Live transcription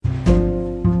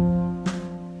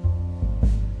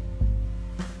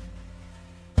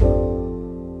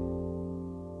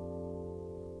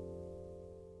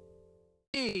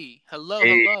Hello,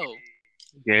 Hey, hello. can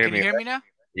you hear Can you me? hear me now?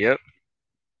 Yep.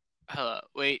 Hello.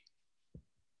 Wait.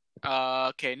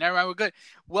 Okay, never mind. We're good.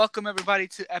 Welcome everybody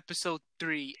to episode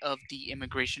 3 of the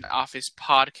Immigration Office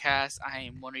podcast. I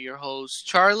am one of your hosts,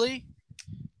 Charlie.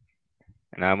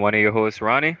 And I'm one of your hosts,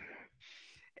 Ronnie.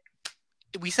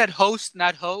 We said host,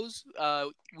 not hose.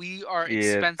 We are Yeah,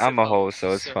 expensive I'm a host, hosts.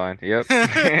 so it's So, fine. Yep.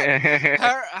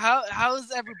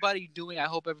 how's everybody doing? I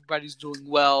hope everybody's doing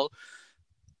well.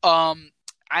 Um,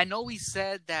 I know we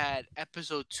said that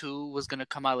episode 2 was gonna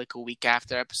come out like a week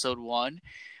after episode 1.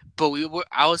 But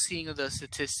I was seeing the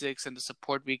statistics and the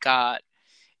support we got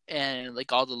and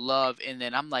like all the love, and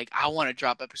then I'm like, I want to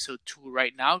drop episode 2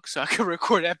 right now so I can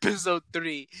record episode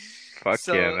 3. Fuck yeah,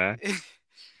 So man.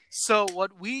 so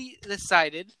what we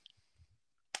decided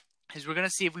is we're going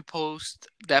to see if we post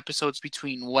the episodes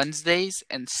between Wednesdays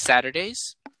and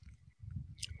Saturdays,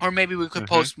 or maybe we could Mhm.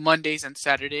 post Mondays and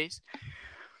Saturdays.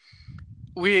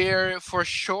 We're for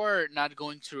sure not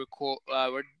going to record.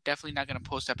 We're definitely not going to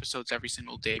post episodes every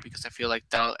single day because I feel like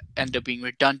they'll end up being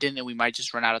redundant, and we might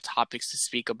just run out of topics to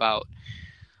speak about.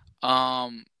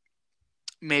 Um,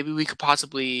 Maybe we could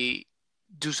possibly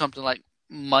do something like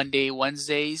Monday,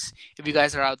 Wednesdays. If you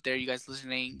guys are out there, you guys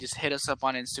listening, just hit us up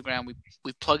on Instagram.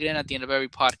 We plug it in at the end of every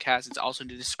podcast. It's also in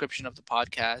the description of the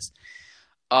podcast.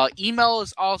 Email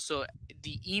is also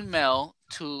the email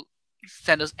to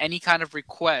send us any kind of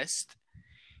request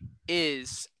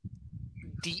is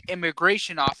the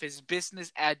immigration office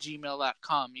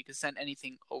business@gmail.com. You can send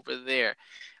anything over there.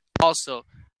 Also,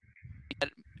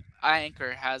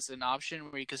 Anchor has an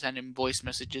option where you can send in voice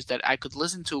messages that I could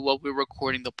listen to while we're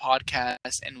recording the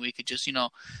podcast, and we could just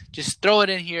just throw it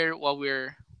in here while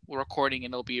we're recording,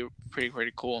 and it'll be pretty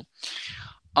cool.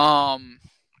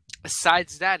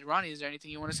 Besides that, Ronnie, is there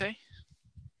anything you want to say?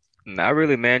 Not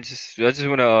really, man. I just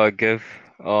want to give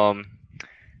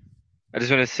I just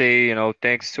want to say,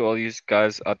 thanks to all you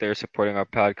guys out there supporting our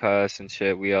podcast and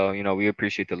shit. We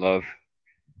appreciate the love.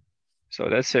 So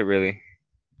that's it, really.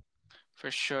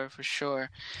 For sure, for sure.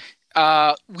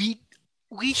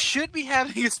 We should be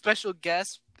having a special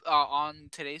guest on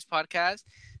today's podcast.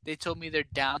 They told me they're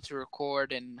down to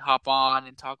record and hop on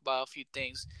and talk about a few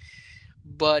things.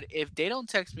 But if they don't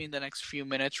text me in the next few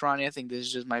minutes, Ronnie, I think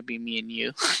this just might be me and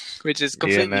you, which is Yeah,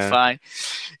 completely man. fine.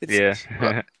 It's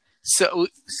Yeah.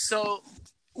 so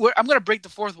I'm gonna break the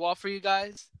fourth wall for you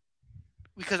guys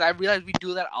because I realize we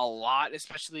do that a lot,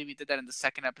 especially we did that in the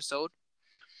second episode.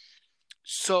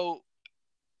 So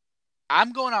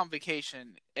I'm going on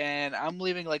vacation and I'm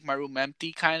leaving like my room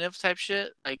empty, kind of type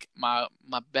shit. Like my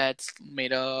bed's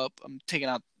made up. I'm taking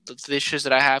out the dishes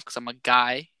that I have because I'm a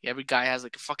guy. Every guy has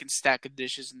like a fucking stack of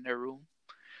dishes in their room.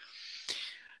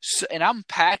 So, and I'm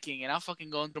packing and I'm fucking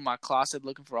going through my closet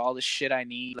looking for all the shit I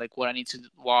need, like what I need to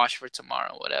wash for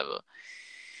tomorrow, whatever.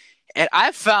 And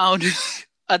I found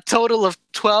a total of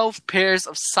 12 pairs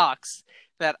of socks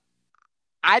that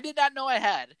I did not know I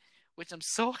had, which I'm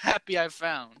so happy I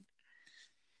found.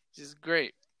 Which is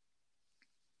great.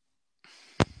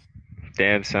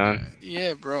 Damn, son.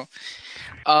 Yeah, bro.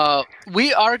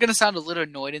 We are gonna sound a little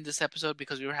annoyed in this episode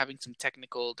because we were having some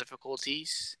technical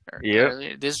difficulties Yep.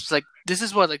 earlier. This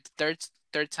is what like the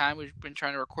third time we've been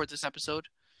trying to record this episode.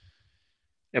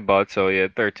 About so, yeah,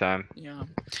 third time. Yeah.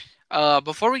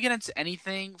 Before we get into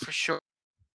anything, for sure,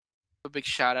 a big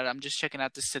shout out. I'm just checking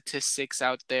out the statistics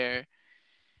out there.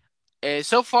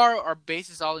 So far, our base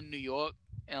is all in New York,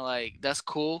 and like that's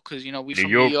cool because we New from New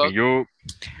York, New York. York.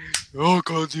 Oh,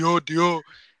 cause yo.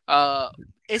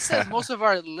 It says most of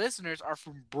our listeners are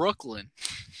from Brooklyn.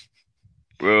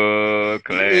 Yeah, yo,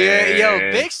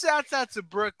 Brooklyn. big shouts out to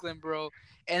Brooklyn, bro.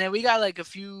 And then we got like a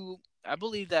few. I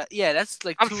believe that that's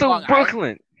like I'm two so Long Island.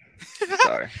 Brooklyn.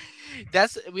 Sorry.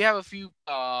 We have a few.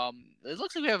 It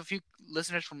looks like we have a few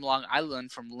listeners from Long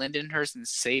Island, from Lindenhurst and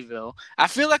Sayville. I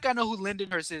feel like I know who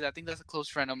Lindenhurst is. I think that's a close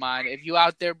friend of mine. If you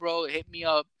out there, bro, hit me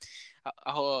up.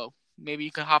 Maybe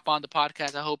you can hop on the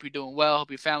podcast. I hope you're doing well.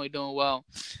 Hope your family doing well.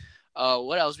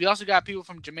 What else? We also got people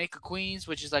from Jamaica, Queens,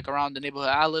 which is like around the neighborhood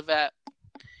I live at.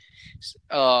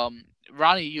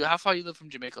 Ronnie, how far you live from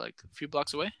Jamaica? Like a few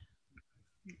blocks away?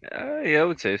 Yeah, I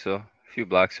would say so. A few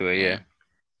blocks away, Yeah. yeah.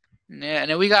 Yeah,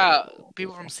 and then we got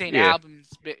people from St. Yeah. Albans.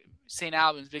 St.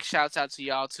 Albans, big shouts out to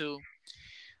y'all too.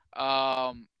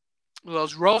 Who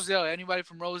else? Rosedale. Anybody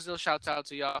from Rosedale? Shouts out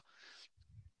to y'all.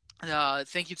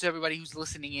 Thank you to everybody who's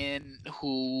listening in,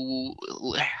 who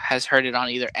has heard it on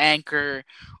either Anchor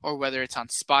or whether it's on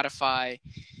Spotify.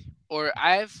 Or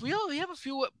we have a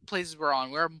few places we're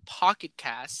on. We're on Pocket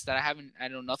Casts that I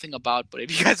know nothing about, but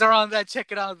if you guys are on that,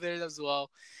 check it out there as well.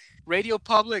 Radio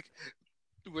Public,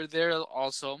 we're there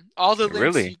also. All the links,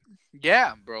 Really?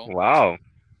 yeah, bro. Wow.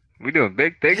 We doing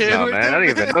big things now, We're man. I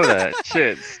doing. didn't even know that.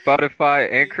 Shit,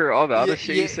 Spotify, Anchor, all the Yeah, other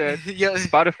shit you yeah, said. yeah,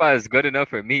 Spotify is good enough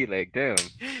for me. Like, damn,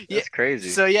 yeah. that's crazy.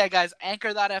 So yeah, guys,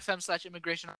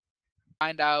 anchor.fm/immigration.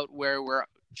 Find out where we're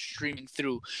streaming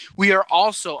through. We are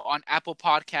also on Apple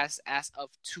Podcasts as of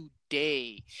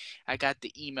today. I got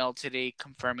the email today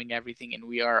confirming everything, and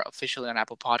we are officially on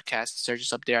Apple Podcasts. Search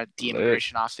us up there at the Lit.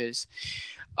 immigration office.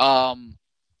 Um,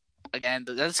 again,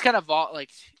 that's kind of all. Like,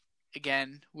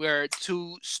 again, we're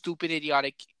two stupid,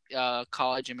 idiotic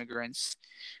college immigrants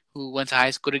who went to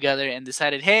high school together and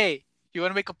decided, hey, you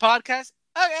want to make a podcast?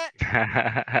 Okay,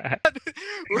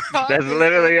 we're on That's this.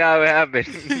 literally how it happened.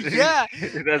 Yeah,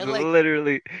 That's and like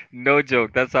literally no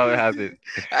joke. That's how it happened.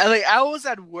 I was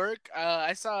at work.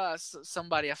 I saw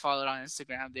somebody I followed on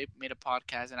Instagram. They made a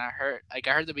podcast, and I heard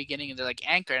the beginning, and they're like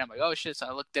Anchor, and I'm like, oh shit. So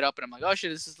I looked it up, and I'm like, oh shit,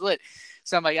 this is lit.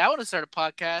 So I'm like, I want to start a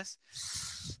podcast.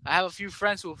 I have a few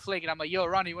friends who will flake, and I'm like, yo,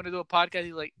 Ronnie, you want to do a podcast?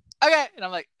 He's like, okay, and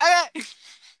I'm like,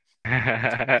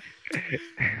 okay.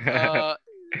 Uh,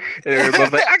 And we're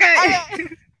both like, okay,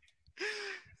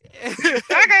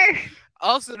 okay.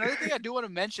 Also, another thing I do want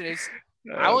to mention is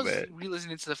I Oh was man.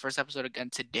 re-listening to the first episode again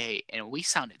today, and we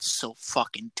sounded so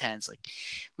fucking tense. Like,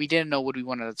 we didn't know what we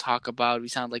wanted to talk about. We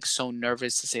sounded like so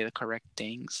nervous to say the correct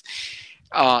things.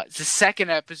 The second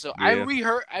episode,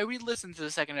 Yeah. I re-listened to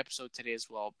the second episode today as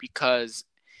well because,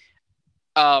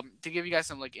 to give you guys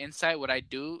some like insight, what I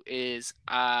do is,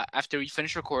 after we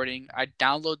finish recording, I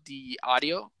download the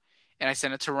audio, and I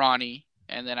send it to Ronnie,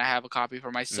 and then I have a copy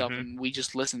for myself, and we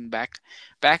just listen back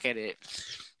at it,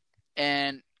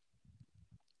 and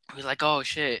we're like, oh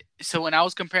shit. So when I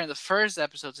was comparing the first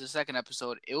episode to the second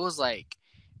episode, it was like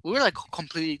we were like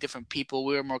completely different people.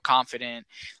 We were more confident.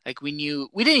 Like we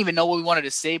didn't even know what we wanted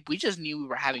to say. But we just knew we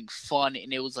were having fun,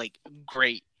 and it was like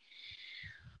great.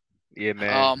 Yeah,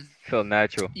 man. Feel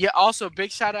natural. Yeah. Also,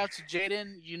 big shout out to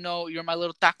Jaden. You know, you're my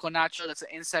little taco nacho. That's an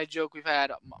inside joke we've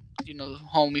had. You know,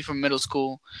 homie from middle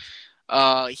school.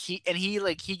 He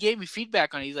gave me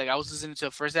feedback on it. He's like, I was listening to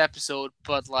the first episode,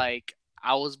 but like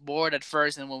I was bored at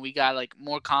first, and when we got like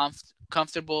more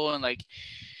comfortable and like,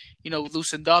 you know,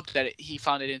 loosened up, that he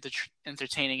found it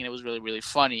entertaining, and it was really, really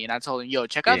funny. And I told him, yo,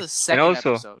 check out the second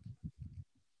episode.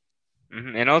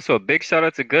 And also, big shout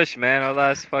out to Gush, man. Our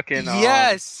last fucking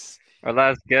Yes. our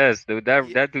last guest, dude.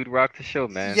 That dude rocked the show,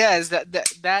 man. Yes,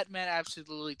 that man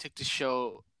absolutely took the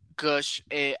show. Gush,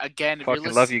 again, if Fucking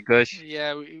you're love you, Gush.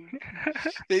 Yeah,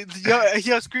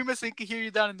 yo, scream us so he can hear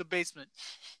you down in the basement.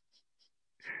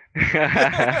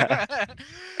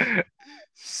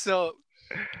 So,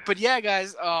 but yeah,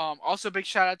 guys. Also, big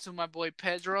shout out to my boy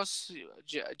Pedros,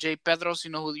 Jay Pedros.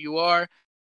 You know who you are.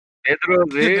 Pedro,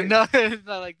 No,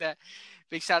 not like that.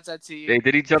 Big shouts out to you. Hey,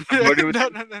 did he jump the border with No.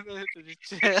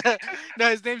 No,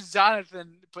 his name's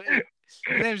Jonathan.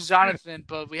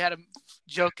 But we had a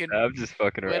joke in. I'm just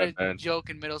fucking We had around, a man. joke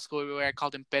in middle school where I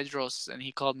called him Pedros, and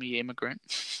he called me immigrant.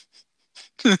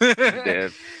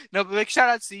 Damn. No, but big shout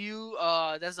out to you.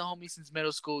 That's the homie since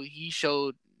middle school. He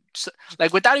showed,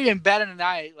 like, without even batting an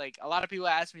eye. Like, a lot of people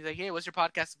ask me, like, "Hey, what's your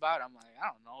podcast about?" I'm like, "I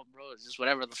don't know, bro. It's just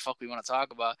whatever the fuck we want to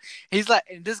talk about." He's like,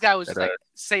 and this guy was just like,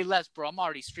 "Say less, bro. I'm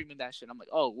already streaming that shit." I'm like,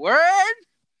 "Oh, word,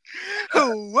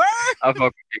 word." I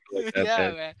fuck with people like that,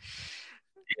 Yeah, man.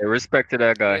 Yeah, respect to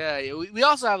that guy. Yeah, we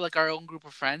also have like our own group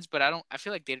of friends, but I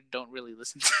feel like they don't really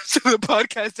listen to the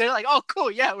podcast. They're like, "Oh,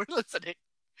 cool, yeah, we're listening."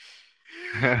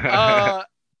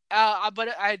 But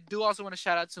I do also want to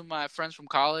shout out to my friends from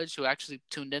college who actually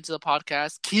tuned into the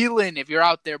podcast. Keelan, if you're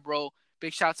out there, bro,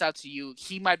 big shouts out to you.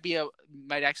 He might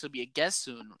actually be a guest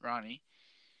soon, Ronnie.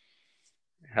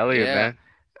 Hell yeah,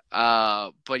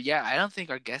 man. But yeah, I don't think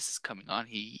our guest is coming on.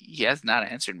 He has not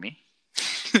answered me.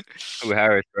 Who,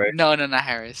 Harris, right? No, not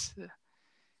Harris.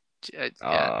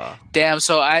 Yeah. Damn.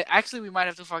 So we might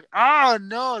have to fuck. Oh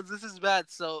no, this is bad.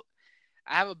 So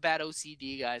I have a bad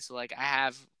OCD, guys. So like I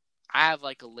have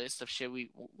like a list of shit we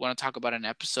want to talk about in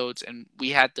episodes, and we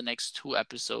had the next 2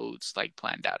 episodes like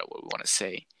planned out of what we want to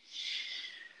say.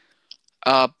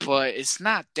 But it's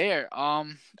not there.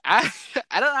 I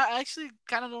actually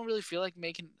kind of don't really feel like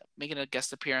making a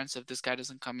guest appearance if this guy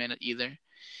doesn't come in either,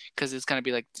 because it's gonna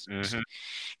be like, because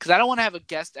I don't want to have a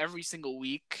guest every single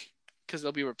week because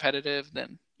they'll be repetitive.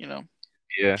 Then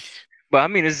Yeah. But I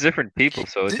mean, it's different people,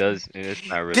 so it's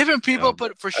not really different people.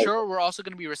 But for sure, we're also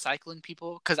gonna be recycling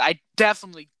people, because I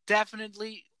definitely,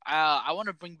 I want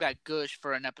to bring back Gush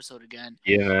for an episode again.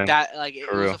 Yeah, man. That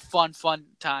it was a fun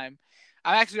time.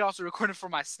 I'm actually also recording for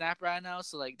my Snap right now,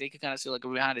 so like they can kind of see like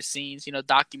behind the scenes,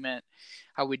 document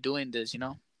how we're doing this,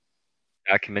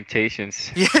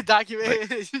 Documentations. Yeah, Like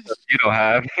document. stuff you don't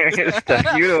have.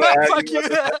 Stuff you don't have. Fuck You you.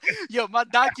 motherfucker. Yo, my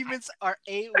documents are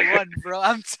A1, bro.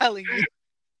 I'm telling you.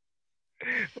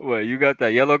 What, you got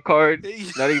that yellow card?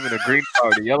 Not even a green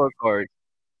card, a yellow card.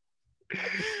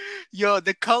 Yo,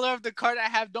 the color of the card I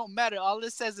have don't matter. All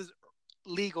it says is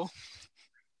legal.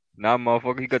 Nah,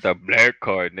 motherfucker, you got that black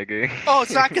card, nigga. Oh,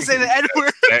 so I can say the N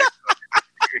word. Black.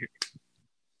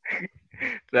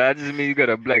 That just means you got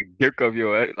a black dick of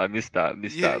your head. Let me stop. Let me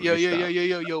Yo, stop. Let yo, me yo, yo, stop. yo,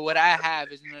 yo, yo. What I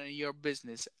have is none of your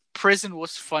business. Prison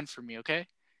was fun for me, okay?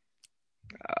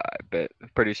 I bet. I'm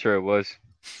pretty sure it was.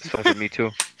 It's fun for me too.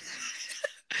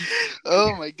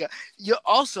 Oh my god. Yo,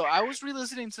 also, I was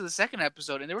re-listening to the second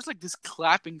episode, and there was like this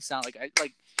clapping sound. It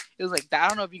was like that. I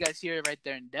don't know if you guys hear it right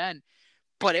there and then,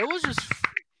 but it was just,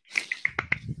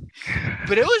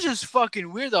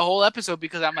 fucking weird the whole episode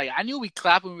because I'm like, I knew we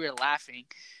clapped when we were laughing,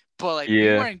 but like we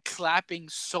Yeah. weren't clapping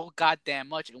so goddamn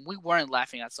much, and we weren't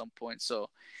laughing at some point. So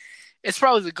it's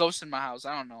probably the ghost in my house.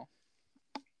 I don't know.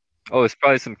 Oh, it's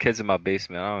probably some kids in my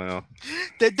basement. I don't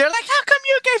They're like, how come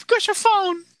you gave Kush a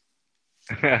phone?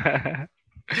 know.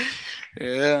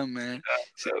 Yeah, man.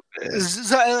 So bad.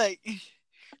 So like,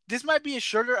 this might be a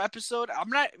shorter episode.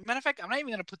 Matter of fact, I'm not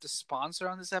even gonna put the sponsor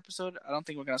on this episode. I don't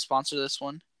think we're gonna sponsor this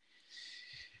one.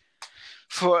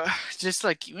 For just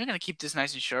like we're gonna keep this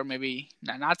nice and short, maybe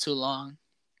not too long.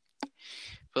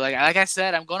 But like I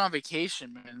said, I'm going on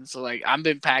vacation, man. So like I've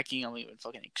been packing. I'm even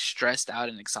fucking stressed out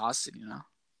and exhausted, you know.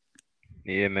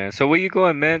 Yeah, man. So where you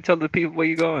going, man? Tell the people where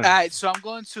you going. All right, so I'm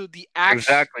going to the actual.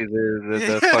 Exactly.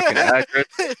 The fucking address.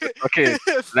 Okay.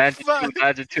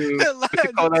 Longitude. What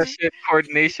you call that shit?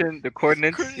 Coordination. The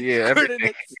coordinates. Yeah,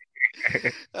 everything.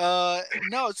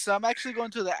 No, so I'm actually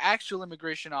going to the actual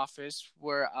immigration office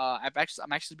where I'm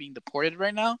actually being deported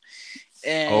right now,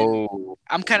 and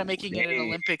I'm kind of making it an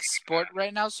Olympic sport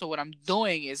right now. So what I'm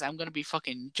doing is I'm gonna be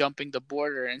fucking jumping the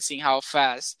border and seeing how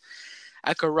fast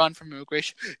I could run from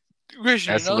immigration. That's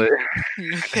you know? lit.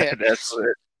 Yeah. That's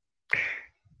lit.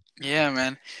 Yeah,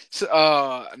 man. So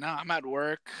no, I'm at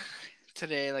work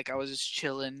today. Like I was just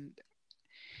chilling.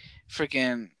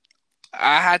 Freaking,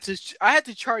 I had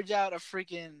to charge out a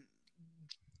freaking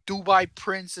Dubai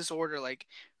princess order, like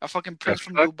a fucking prince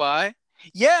from Dubai.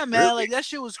 Yeah, man, Really? like that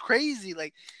shit was crazy.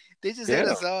 Like they just hit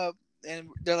Yeah. us up and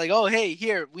they're like, "Oh, hey,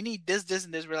 here, we need this, this,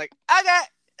 and this." We're like, "I got,"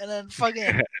 and then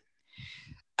fucking,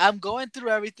 I'm going through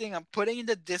everything. I'm putting in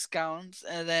the discounts,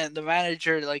 and then the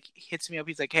manager like hits me up.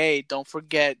 He's like, "Hey, don't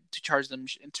forget to charge them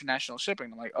international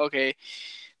shipping." I'm like, "Okay."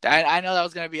 I know that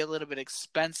was gonna be a little bit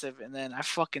expensive, and then I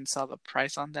fucking saw the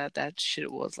price on that. That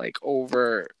shit was like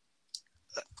over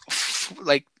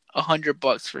like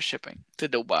 $100 for shipping to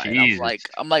Dubai. Jesus. And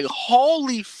I'm like,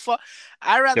 holy fuck!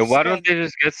 I rather Then why spend. don't they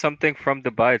just get something from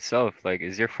Dubai itself? Like,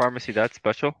 is your pharmacy that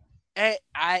special?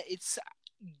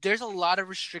 There's a lot of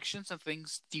restrictions on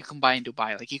things you can buy in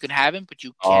Dubai. Like you can have them, but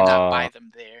you cannot buy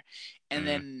them there. And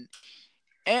then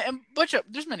and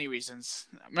there's many reasons.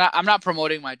 I'm not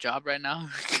promoting my job right now.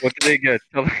 What did they get?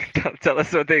 Tell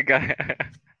us what they got.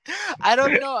 I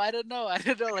don't know.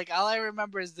 Like all I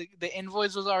remember is the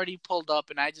invoice was already pulled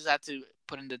up, and I just had to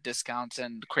put in the discounts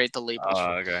and create the labels.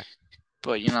 Oh, okay.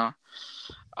 But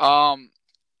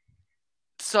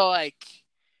so like,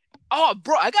 oh,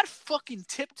 bro, I got fucking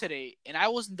tipped today, and I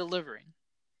wasn't delivering.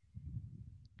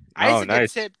 I used to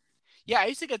get tipped. Yeah, I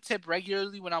used to get tipped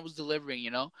regularly when I was delivering,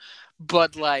 you know,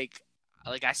 but like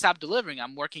I stopped delivering.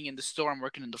 I'm working in the store. I'm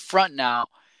working in the front now.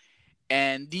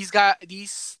 And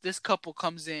this couple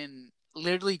comes in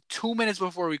literally 2 minutes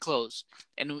before we close,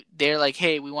 and they're like,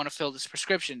 "Hey, we want to fill this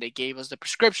prescription." They gave us the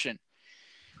prescription.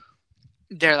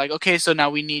 They're like, "Okay, so now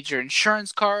we need your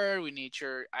insurance card, we need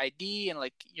your ID, and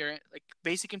like your like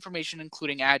basic information,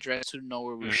 including address, to know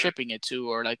where we're shipping it to,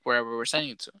 or like wherever we're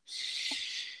sending it to."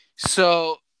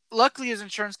 So luckily, his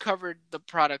insurance covered the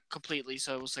product completely,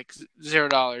 so it was like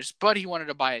 $0. But he wanted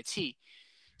to buy a tea.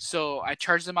 So I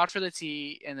charged him out for the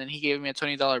tea, and then he gave me a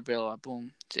 $20 bill.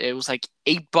 Boom! It was like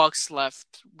 $8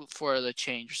 left for the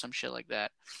change or some shit like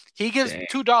that. He gives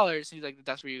 $2. He's like,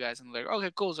 "That's for you guys." And I'm like,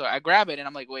 "Okay, cool." So I grab it, and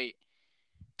I'm like, "Wait,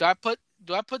 do I put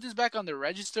this back on the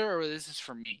register, or this is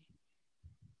for me?"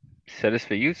 Said it's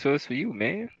for you, so it's for you,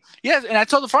 man. Yes, and I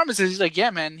told the pharmacist, he's like,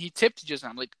 "Yeah, man, he tipped you just now."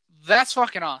 I'm like, "That's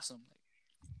fucking awesome."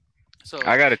 So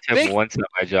I got a tip once at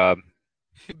my job.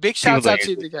 Big shouts out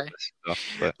to the guy.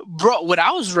 Bro, when I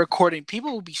was recording,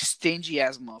 people would be stingy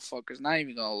ass motherfuckers. Not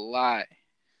even gonna lie.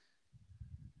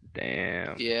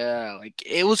 Damn. Yeah, like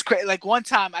it was crazy. Like one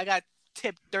time, I got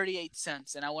tipped 38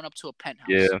 cents, and I went up to a penthouse.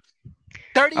 Yeah.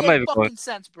 38 fucking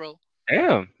cents, bro.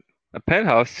 Damn. A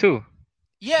penthouse too.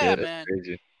 Yeah, man.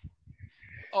 Crazy.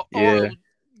 Oh, yeah.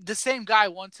 the same guy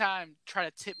one time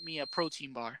tried to tip me a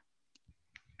protein bar.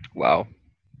 Wow,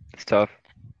 it's tough.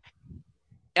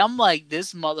 I'm like,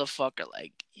 this motherfucker,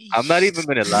 like. I'm not even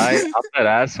gonna lie. I'm that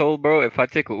asshole, bro. If I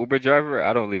take an Uber driver,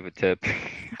 I don't leave a tip.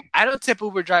 I don't tip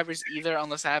Uber drivers either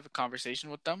unless I have a conversation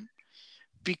with them,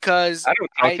 because I don't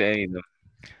talk to any of them.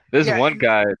 yeah,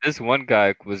 This one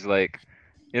guy was like,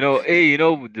 hey,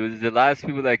 the last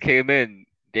people that came in,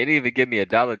 they didn't even give me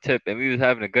 $1 tip, and we was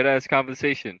having a good ass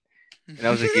conversation. And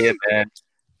I was like, yeah, man.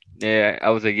 Yeah, I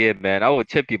was like, yeah, man. I would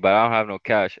tip you, but I don't have no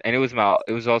cash. And it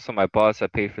was also my boss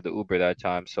that paid for the Uber that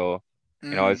time, so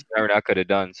it's nothing I could have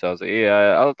done. So I was like,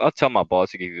 yeah, I'll tell my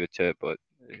boss to give you a tip, but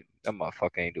that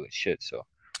motherfucker ain't doing shit. So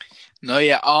no,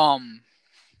 yeah,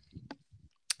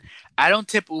 I don't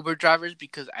tip Uber drivers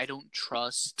because I don't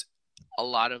trust a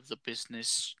lot of the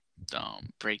business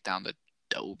breakdown that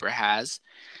the Uber has.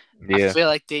 I yeah, feel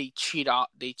like they cheat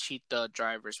the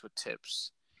drivers with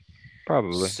tips.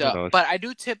 probably. Who So, knows? but I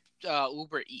do tip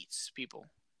Uber Eats people.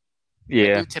 I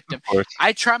Yeah, do tip them. of course.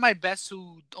 I try my best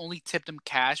to only tip them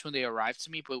cash when they arrive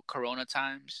to me, but Corona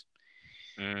times,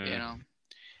 you know.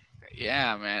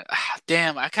 Yeah, man.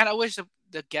 Damn, I kind of wish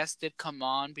the guest did come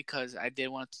on because I did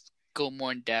want to go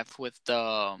more in depth with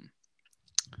the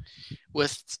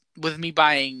with me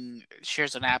buying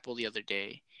shares on Apple the other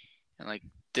day, and like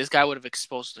this guy would have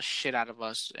exposed the shit out of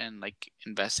us and like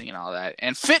investing and all that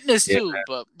and fitness Yeah, too.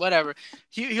 But whatever,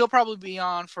 he'll probably be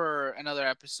on for another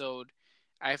episode.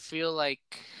 I feel like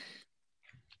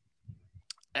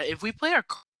if we play our,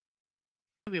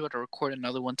 we'll be able to record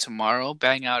another one tomorrow.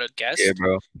 Bang out a guest. yeah,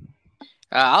 bro.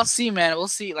 I'll see, man. We'll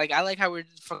see. Like I like how we're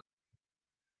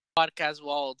podcast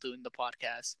while doing the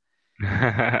podcast.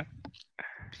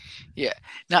 Yeah.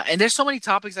 Now, and there's so many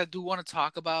topics I do want to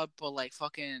talk about, but like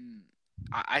fucking,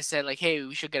 I said like, hey,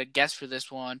 we should get a guest for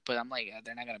this one, but I'm like,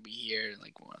 they're not gonna be here.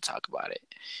 Like, we want to talk about it.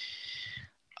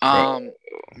 Bro.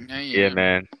 Yeah, Yeah,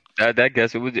 man. That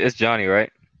guess it's Johnny,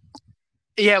 right?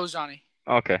 Yeah, it was Johnny.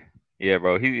 Okay. Yeah,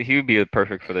 bro. He would be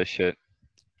perfect for this shit.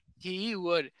 He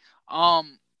would.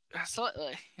 So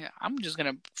yeah, I'm just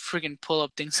gonna freaking pull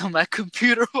up things on my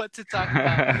computer what to talk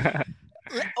about.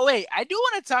 Oh, wait, I do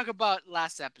want to talk about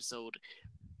last episode.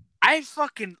 I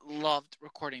fucking loved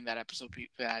recording that episode,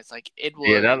 guys. Like it was.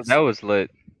 Yeah, that was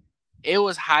lit. It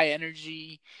was high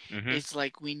energy. Mm-hmm. It's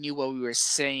like we knew what we were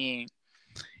saying,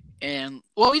 and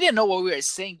well, we didn't know what we were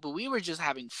saying, but we were just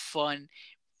having fun.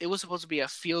 It was supposed to be a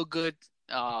feel good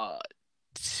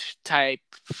type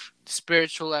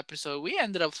spiritual episode. We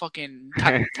ended up fucking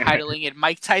titling it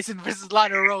Mike Tyson versus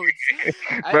Lana Rhodes.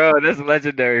 Bro, that's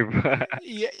legendary, bro.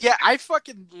 Yeah, I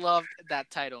fucking loved that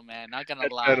title, man. Not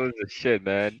gonna lie. That was the shit,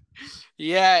 man.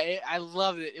 Yeah, I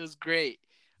loved it. It was great.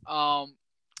 But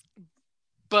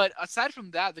aside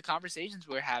from that, the conversations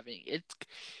we're having, it,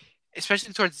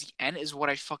 especially towards the end, is what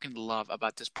I fucking love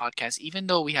about this podcast. Even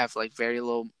though we have like very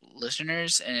low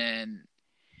listeners and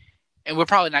we're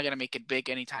probably not gonna make it big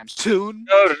anytime soon.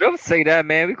 No, don't say that,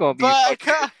 man. We gonna be.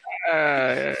 I'm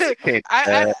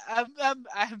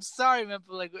sorry, man,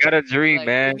 but like, got a dream, like,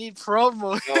 man. We need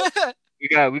promo.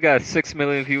 we got 6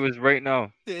 million viewers right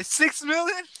now. 6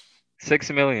 million.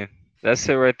 6 million. That's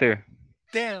it right there.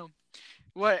 Damn.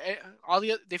 What?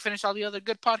 They finished all the other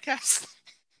good podcasts.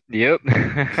 Yep.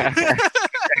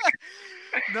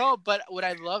 No, but what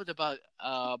I loved about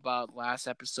last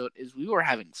episode is we were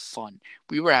having fun.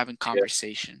 We were having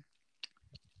conversation.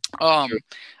 Sure.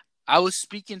 I was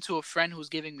speaking to a friend who was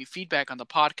giving me feedback on the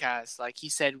podcast. Like he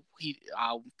said,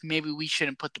 maybe we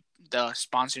shouldn't put the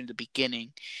sponsor in the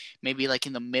beginning. Maybe like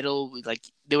in the middle, like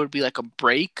there would be like a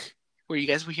break where you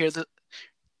guys would hear the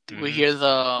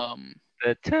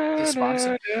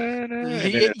sponsor.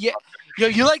 Yeah. Yo,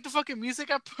 you like the fucking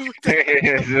music I put?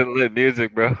 It's lit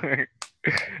music, bro.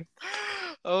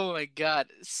 Oh my god.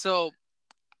 So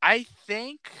I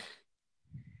think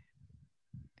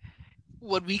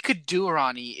what we could do,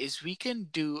 Ronnie, is we can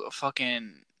do a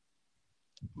fucking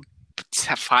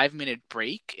 5-minute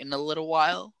break in a little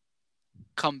while,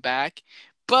 come back,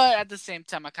 but at the same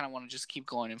time I kind of want to just keep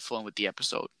going and flowing with the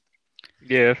episode.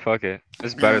 Yeah, fuck it.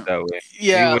 It's better that way.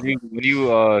 Yeah. When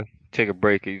you take a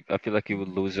break, I feel like you would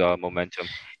lose momentum.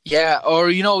 Yeah, or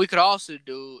what we could also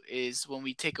do is when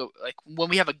we when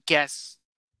we have a guest,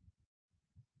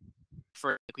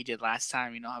 for like we did last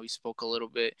time, how we spoke a little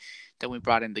bit, then we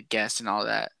brought in the guest and all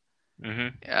that.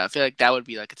 Mm-hmm. Yeah, I feel like that would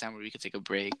be like a time where we could take a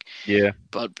break. Yeah.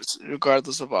 But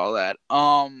regardless of all that,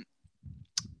 I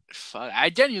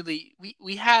genuinely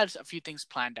we had a few things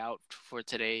planned out for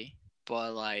today,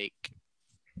 but like,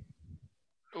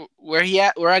 where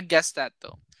our guest at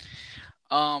though?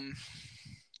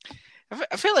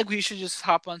 I feel like we should just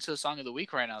hop onto the song of the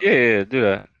week right now. Yeah, do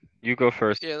that. You go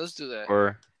first, Yeah, let's do that.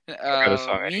 or I got a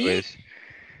song Me? anyways.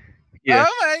 Yeah.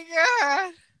 Oh my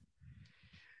god!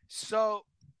 So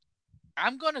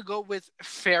I'm gonna go with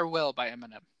 "Farewell" by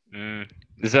Eminem. Mm.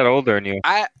 Is that old or new?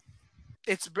 I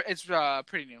it's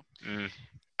pretty new. Mm.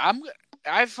 I'm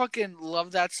I fucking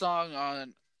love that song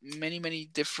on many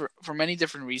different for many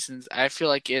different reasons. I feel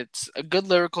like it's a good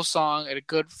lyrical song and a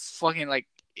good fucking like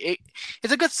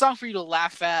it's a good song for you to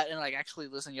laugh at and like actually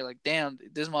listen. You're like, damn,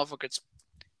 this motherfucker's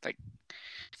like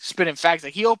spitting facts.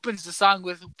 Like he opens the song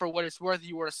with, "For what it's worth,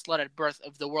 you were a slut at birth.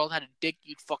 If the world had a dick,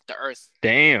 you'd fuck the earth."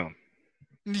 Damn.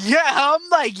 Yeah, I'm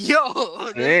like,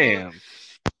 yo, this. Damn.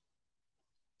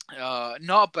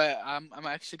 No, but I'm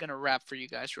actually gonna rap for you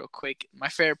guys real quick. My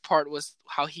favorite part was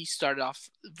how he started off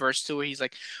verse 2, where he's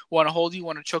like, "Want to hold you,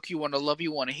 want to choke you, want to love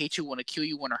you, want to hate you, want to kill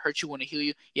you, want to hurt you, want to heal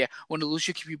you. Yeah, want to lose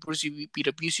you, keep you bruised, you beat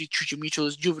abuse you, treat you mutual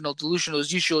as juvenile, delusional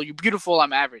as usual. You're beautiful,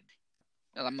 I'm average."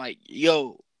 And I'm like,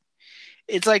 yo,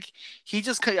 it's like he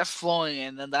just kept flowing,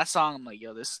 and then that song, I'm like,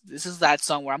 yo, this is that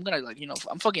song where I'm gonna like,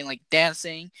 I'm fucking like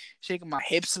dancing, shaking my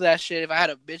hips to that shit. If I had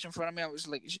a bitch in front of me, I was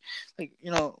like,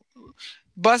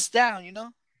 bust down,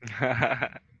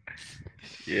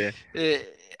 Yeah. Uh,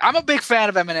 I'm a big fan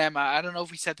of Eminem. I don't know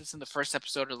if we said this in the first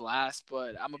episode or the last,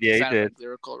 but I'm a big Yeah, he fan of did. like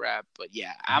lyrical rap. But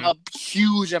yeah, I'm Hmm. a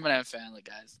huge Eminem fan, like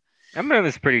guys. Eminem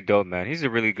is pretty dope, man. He's a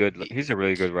really good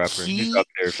rapper. He's up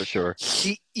He there for sure.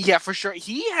 yeah, for sure.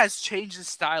 He has changed his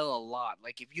style a lot.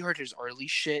 Like if you heard his early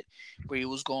shit where he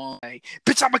was going like,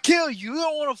 "Bitch, I'ma kill you. You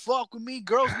don't want to fuck with me,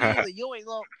 girls need like you ain't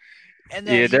going." And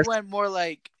then Yeah, he that's went more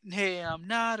like, "Hey, I'm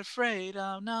not afraid.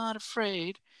 I'm not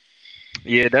afraid."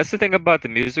 that's the thing about the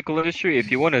musical industry.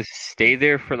 If you want to stay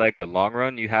there for like the long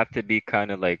run, you have to be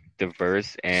kind of like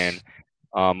diverse and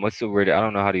what's the word? I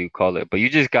don't know how do you call it, but you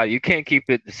can't keep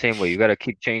it the same way. You gotta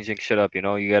keep changing shit up, you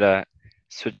gotta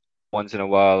switch once in a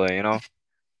while,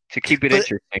 to keep it But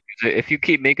interesting. 'Cause if you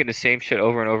keep making the same shit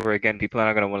over and over again, people are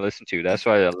not gonna want to listen to you. That's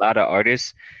why a lot of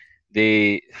artists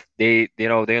they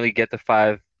only get the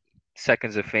 5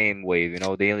 seconds of fame wave.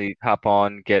 They only hop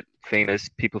on, get famous,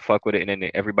 people fuck with it, and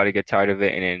then everybody get tired of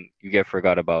it, and then you get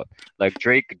forgot about. Like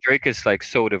Drake is like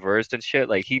so diverse and shit.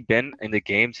 Like he been in the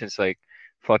game since like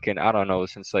fucking I don't know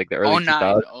since like the oh early 2000s.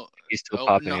 nine, oh, He's still oh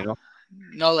popping, no.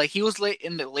 No, like he was late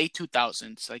in the late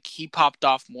 2000s. Like he popped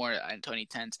off more in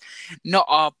 2010s. No,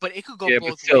 but it could go Yeah, but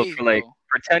both still ways, for bro.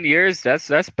 10 years,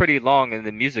 that's pretty long in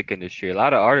the music industry. A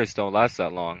lot of artists don't last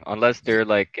that long unless Yeah, they're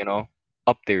like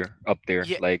up there,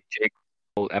 yeah. like J.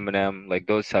 Cole, Eminem, like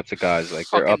those types of guys. Like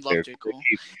they're up Fucking love there. J 'Cause Cole.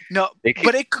 No, they keep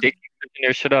but it could. they keep switching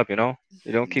their shit up. They don't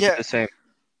keep it Yeah, the same.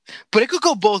 but it could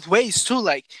go both ways too.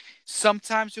 Like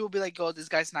sometimes people be like, "Oh, this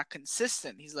guy's not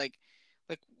consistent." He's like,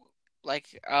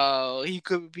 he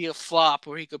could be a flop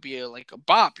or he could be like a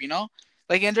bop.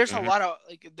 Like, and there's a Hmm. lot of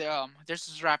there's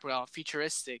this rapper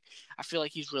Futuristic. I feel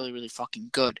like he's really fucking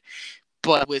good,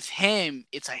 but with him,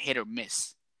 it's a hit or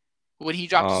miss. When he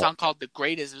dropped a Uh, song called "The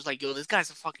Greatest," it was like, "Yo, this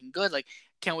guy's a fucking good." Like,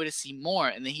 can't wait to see more.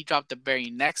 And then he dropped the very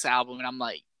next album, and I'm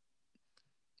like,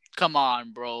 "Come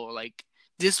on, bro! Like,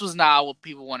 this was not what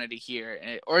people wanted to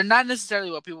hear, or not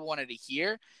necessarily what people wanted to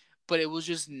hear, but it was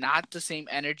just not the same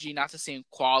energy, not the same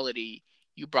quality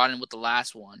you brought in with the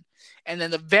last one." And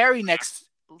then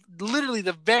literally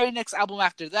the very next album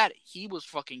after that, he was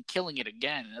fucking killing it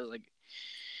again. And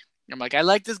I'm like, I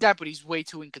like this guy, but he's way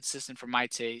too inconsistent for my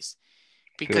taste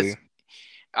feel you. because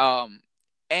um,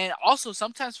 and also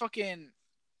sometimes fucking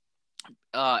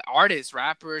artists,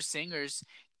 rappers, singers,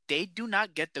 they do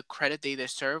not get the credit they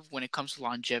deserve when it comes to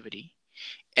longevity.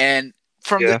 And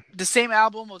from the, Yeah. the same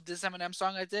album of this Eminem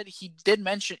song I did, he does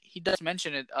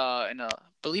mention it in a I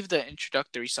believe the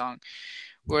introductory song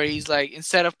where he's like,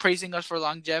 instead of praising us for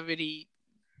longevity,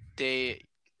 they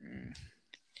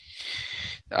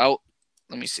oh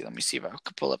let me see if I can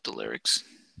pull up the lyrics.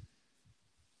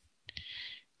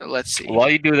 Let's see. While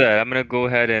you do that, I'm gonna go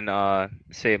ahead and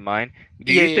say mine.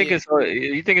 Do Yeah, you yeah, think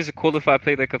yeah. it's cool if I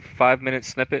play like a 5 minute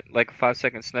snippet, like a 5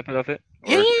 second snippet of it,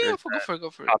 Yeah, or yeah, yeah. is Go that for it. Go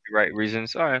for it. copyright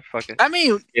reasons? All right, fuck it. I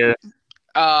mean, Yeah,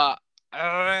 uh,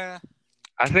 uh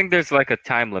I think there's like a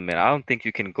time limit. I don't think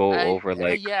you can go over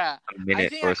like yeah, a I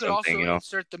minute think I or could something, also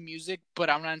insert the music, but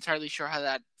I'm not entirely sure how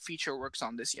that feature works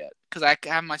on this yet because I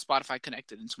have my Spotify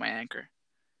connected into my Anchor.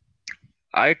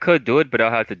 I could do it, but I'll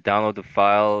have to download the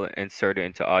file, insert it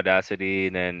into Audacity,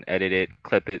 and then edit it,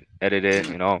 clip it, edit it,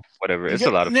 whatever. It's Yeah,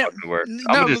 a lot of no, fucking work.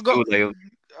 I'm no, gonna just go. do it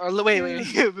like,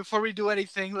 Wait. Before we do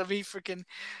anything, let me freaking.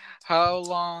 How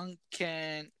long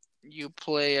can you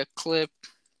play a clip?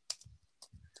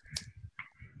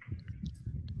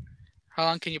 How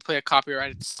long can you play a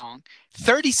copyrighted song?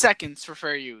 30 seconds for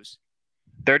fair use.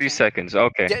 30 10. seconds.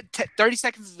 Okay. 30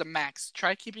 seconds is the max.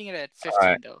 Try keeping it at All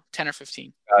right. 15 though. 10 or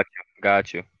 15.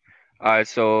 Got you. All right.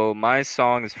 So my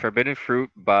song is "Forbidden Fruit"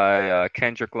 by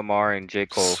Kendrick Lamar and J.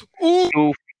 Cole. Ooh,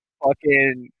 Two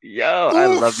fucking yo. I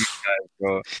love these oof. guys,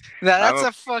 bro. Now I'm that's a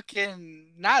a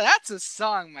fucking. Now that's a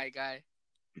song, my guy.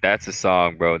 That's a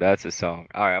song, bro. That's a song.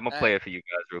 All right, I'm gonna All play right. it for you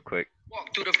guys real quick. Walk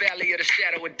through the valley of the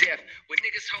shadow of death, where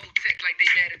niggas hold tech like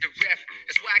they mad at the ref.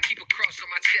 That's why I keep a cross on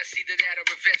my chest, either that or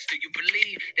revenge. Do you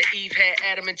believe that Eve had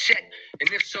Adam in check?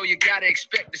 And if so, you gotta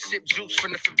expect to sip juice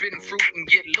from the forbidden fruit and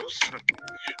get loose.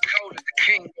 Cold as the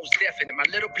king, most definite. My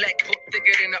little black book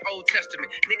thicker than the Old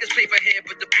Testament. Niggas pay for head,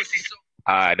 but the pussy so.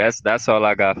 All right, that's all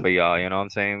I got for y'all. You know what I'm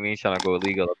saying? We ain't trying to go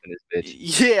illegal up in this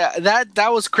bitch. Yeah, that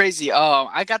was crazy.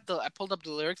 I pulled up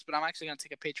the lyrics, but I'm actually gonna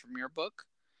take a page from your book.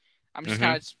 I'm just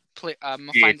gonna play. I'm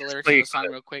gonna find the just lyrics play of the song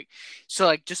real quick. So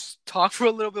like, just talk for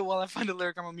a little bit while I find the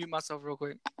lyric. I'm gonna mute myself real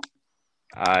quick.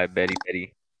 All right, Betty.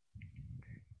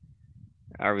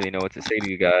 I don't really know what to say to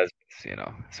you guys. You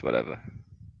know, it's whatever.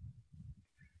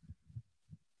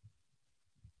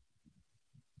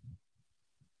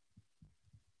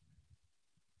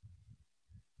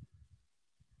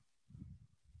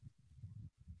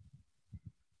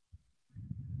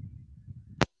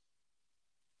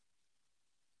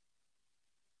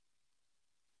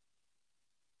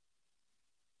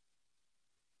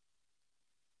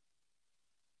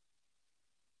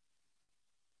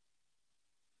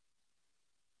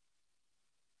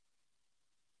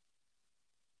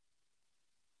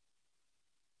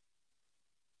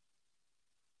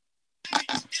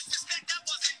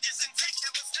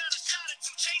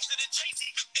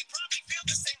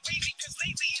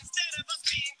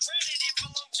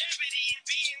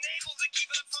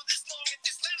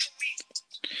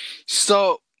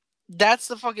 So that's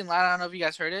the fucking line. I don't know if you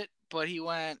guys heard it, but he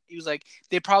was like,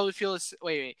 they probably feel this.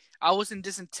 Wait. I was in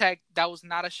Distant Tech. That was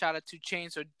not a shot at 2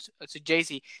 Chainz or to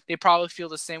Jay-Z. They probably feel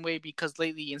the same way because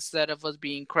lately, instead of us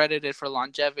being credited for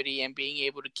longevity and being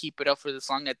able to keep it up for this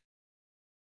long,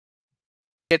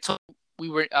 we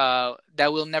were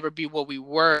that we'll never be what we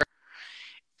were.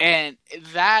 And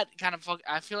that kind of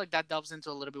I feel like that delves into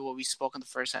a little bit what we spoke in the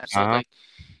first episode.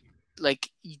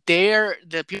 Like they're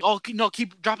the people. Oh no,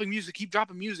 keep dropping music.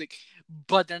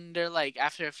 But then they're like,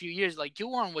 after a few years, like, you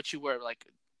weren't what you were like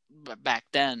back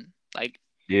then. Like,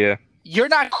 Yeah. you're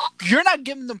not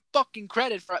giving them fucking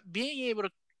credit for being able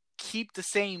to keep the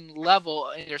same level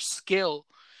in their skill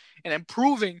and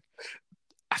improving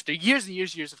after years and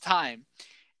years of time.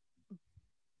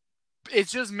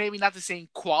 It's just maybe not the same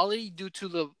quality due to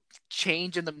the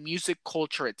change in the music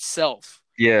culture itself.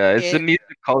 Yeah, it's the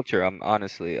music culture. I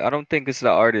don't think it's the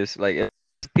artist. Like, it's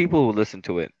people who listen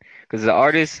to it, because the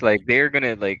artists, like, they're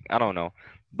gonna, like, I don't know,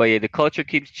 but yeah, the culture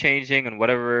keeps changing, and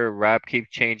whatever, rap keeps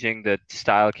changing, the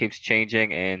style keeps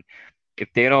changing, and if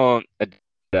they don't adapt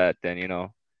that, then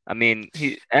I mean,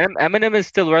 Eminem is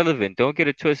still relevant. Don't get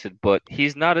it twisted, but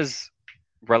he's not as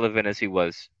relevant as he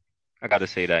was. I gotta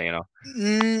say that.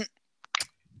 Mm,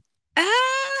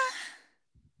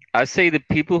 I say the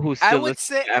people who I still would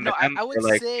listen say to no. Eminem I would are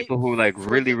like say people who like for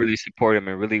really, the really support him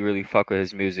and really, really fuck with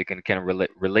his music and can relate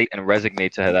and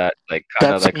resonate to that, like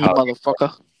kind of that's like me, how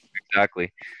motherfucker. exactly.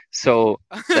 So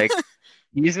like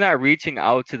he's not reaching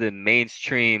out to the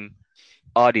mainstream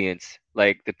audience,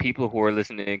 like the people who are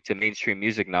listening to mainstream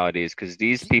music nowadays, because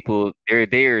these people,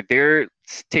 their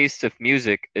taste of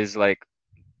music is like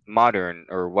modern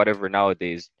or whatever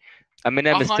nowadays.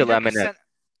 Eminem is still Eminem. 100%.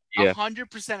 Yeah.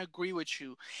 100% agree with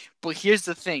you, but here's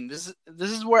the thing. This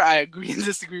is where I agree and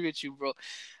disagree with you, bro.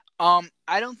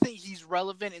 I don't think he's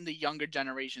relevant in the younger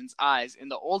generation's eyes. In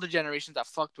the older generations that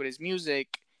fucked with his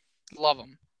music, love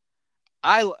him.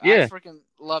 I Yeah. freaking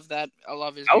love that. I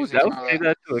love his I music would and all say that.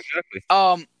 that too,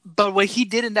 exactly. But what he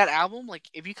did in that album, like,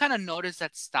 if you kind of notice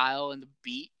that style and the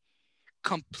beat,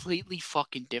 completely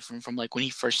fucking different from like when he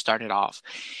first started off.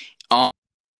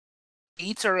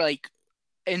 Beats are like,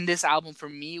 in this album, for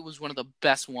me, was one of the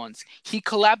best ones. He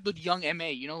collabed with Young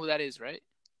M.A. You know who that is, right?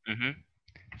 Mm-hmm.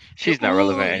 She's not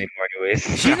relevant anymore, anyways.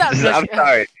 She's not. I'm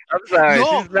sorry.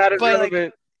 No, She's not as but like,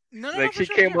 relevant. no, Like, for she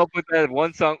sure, came up with that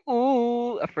one song.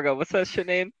 Ooh, I forgot what's that shit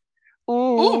name.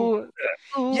 Ooh,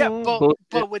 Ooh, yeah, bullshit.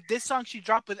 but with this song she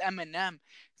dropped with Eminem,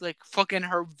 like, fucking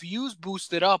her views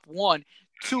boosted up. 1,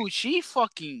 2, she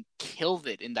fucking killed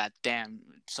it in that damn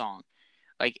song.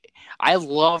 Like, I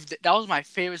loved it. That was my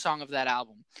favorite song of that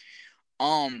album.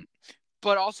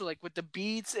 But also, like, with the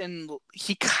beats, and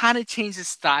he kind of changed his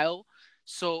style,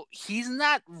 so he's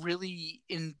not really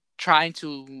in trying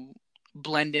to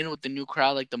blend in with the new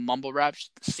crowd, like the mumble rap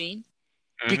scene,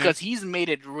 because he's made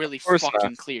it really Of course not.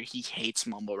 fucking clear he hates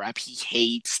mumble rap. He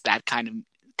hates that kind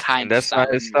kind And of that's not style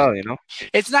of his style, music. you know.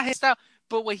 It's not his style,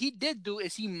 but what he did do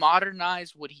is he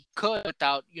modernized what he could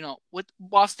without,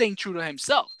 while staying true to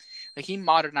himself. Like he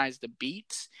modernized the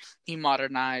beats, he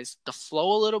modernized the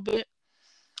flow a little bit.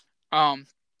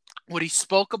 What he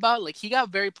spoke about, like he got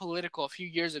very political a few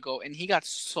years ago, and he got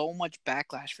so much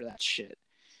backlash for that shit.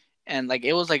 And like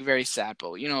it was like very sad,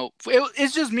 but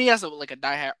it's just me as a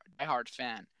diehard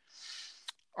fan.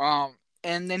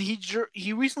 And then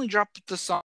he recently dropped the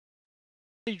song.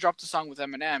 He dropped a song with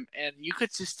Eminem, and you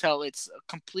could just tell it's a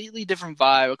completely different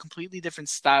vibe, a completely different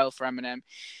style for Eminem,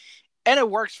 and it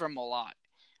works for him a lot.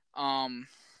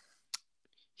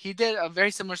 He did a very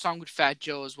similar song with Fat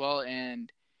Joe as well,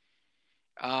 and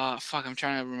I'm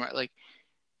trying to remember. Like,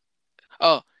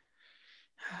 oh,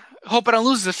 hope I don't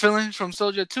lose the feeling from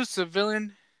Soldier to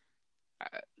Civilian.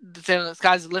 The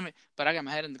sky's the limit, but I got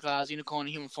my head in the clouds, unicorn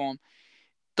in human form.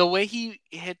 The way he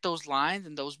hit those lines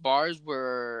and those bars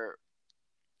were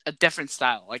a different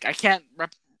style. Like I can't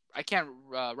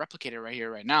replicate it right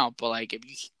here, right now. But like if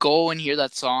you go and hear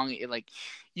that song, it like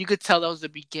you could tell that was the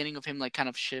beginning of him like kind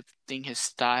of shifting his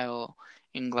style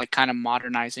and like kind of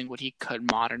modernizing what he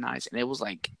could modernize, and it was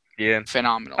like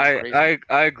phenomenal. I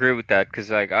agree with that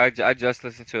because like I just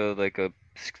listened to like a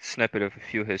snippet of a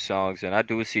few of his songs and I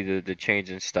do see the change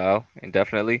in style and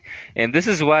definitely, and this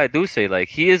is why I do say like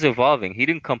he is evolving. He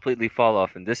didn't completely fall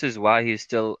off, and this is why he's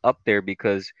still up there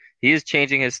because he is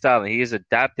changing his style and he is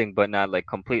adapting, but not like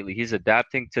completely. He's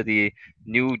adapting to the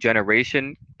new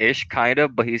generation ish kind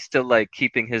of, but he's still like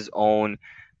keeping his own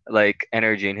like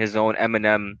energy and his own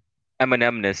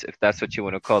Eminemness, if that's what you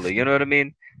want to call it. You know what I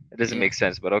mean? It doesn't make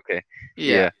sense, but okay.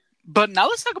 Yeah. But now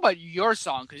let's talk about your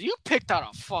song because you picked out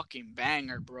a fucking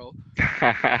banger, bro.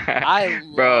 I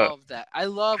love that. I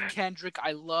love Kendrick.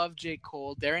 I love J.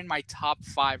 Cole. They're in my top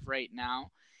 5 right now.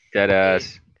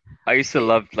 Deadass. I used to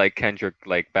love like Kendrick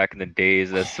like back in the days.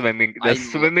 The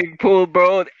swimming pool,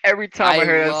 bro. Every time I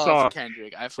heard that song,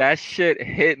 Kendrick. that shit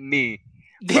hit me,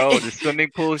 bro. The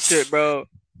swimming pool shit, bro.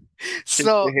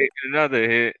 So hit another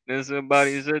hit. Then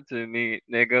somebody said to me,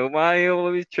 "Nigga, why you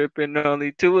always tripping?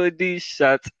 Only 2 of these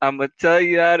shots. I'ma tell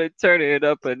you how to turn it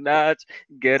up a notch.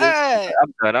 Get it? Hey,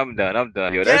 I'm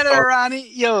done. Yo, get it, Ronnie.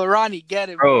 Yo, Ronnie, get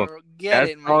it, bro. Get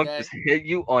it, my guy. That song just hit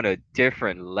you on a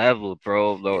different level,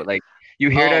 bro. Like you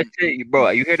hear that shit,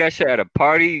 bro. You hear that shit at a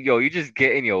party, yo. You just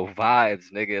getting your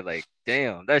vibes, nigga. Like,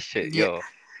 damn, that shit, yo.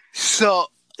 So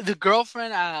the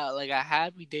girlfriend, I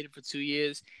had, we dated for 2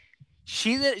 years.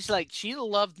 She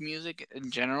loved music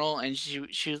in general, and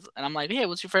and I'm like, hey,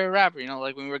 what's your favorite rapper?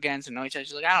 Like when we were getting to know each other,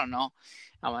 she's like, I don't know.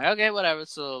 I'm like, okay, whatever.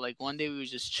 So like one day we were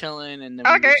just chilling, and then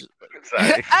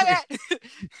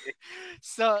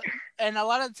So, and a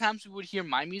lot of the times we would hear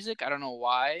my music. I don't know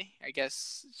why. I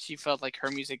guess she felt like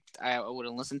her music I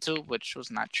wouldn't listen to, which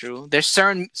was not true. There's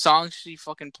certain songs she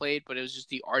fucking played, but it was just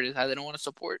the artist I didn't want to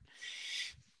support.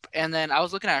 And then I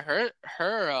was looking at her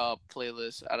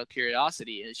playlist out of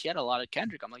curiosity, and she had a lot of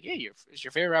Kendrick. I'm like, "Hey, is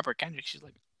your favorite rapper Kendrick?" She's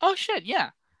like, "Oh shit, yeah."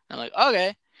 I'm like,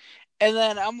 "Okay." And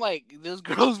then I'm like, "This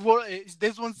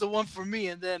one's the one for me."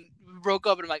 And then we broke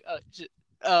up, and I'm like, "Oh shit,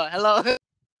 hello."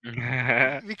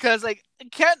 Because like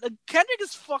Kendrick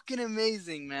is fucking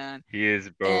amazing, man. He is,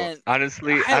 bro. And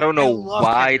honestly, I don't know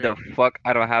why Kendrick. The fuck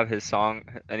I don't have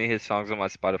any of his songs on my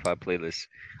Spotify playlist.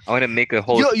 I want to make a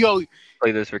whole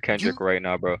playlist for Kendrick right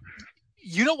now, bro.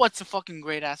 You know what's a fucking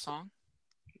great ass song?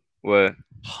 What?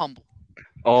 Humble.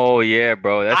 Oh yeah,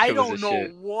 bro. That shit I don't know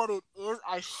shit. What it is.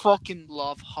 I fucking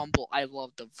love Humble. I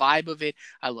love the vibe of it.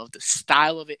 I love the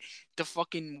style of it. The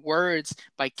fucking words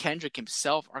by Kendrick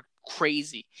himself are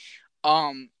crazy.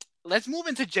 Let's move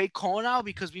into J. Cole now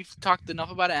because we've talked enough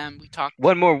about him. We talked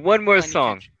one more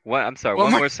song. One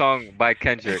more song by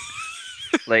Kendrick.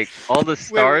 Like All the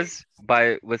Stars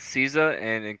with SZA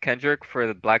and Kendrick for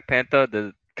the Black Panther,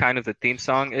 the kind of the theme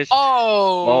song ish.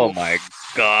 Oh my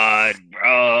god,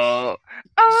 bro!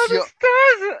 All the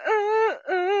stars,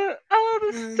 all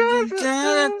the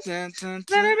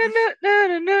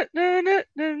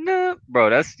stars. Bro,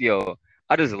 that's yo.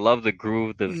 I just love the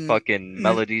groove, the fucking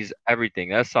melodies, everything.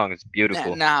 That song is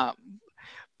beautiful. Nah,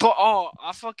 but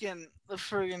I fucking the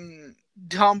friggin'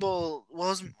 Humble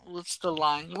what's the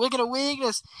line? We're gonna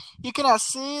weakness. You cannot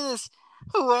see this.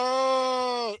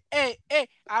 Wait, hey,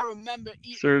 I remember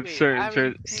serve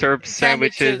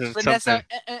sandwiches and Vanessa,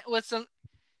 something. with some.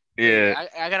 Yeah, wait,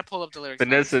 I gotta pull up the lyrics.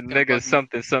 Vanessa, nigga,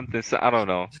 something. I don't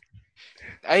know.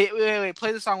 Wait.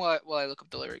 Play the song while I look up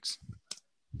the lyrics.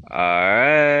 All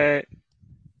right.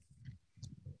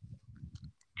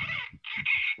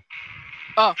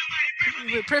 Oh,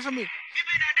 pray for me.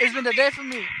 It's been a day for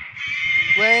me.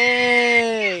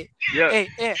 Wait. Yeah.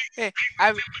 Hey. I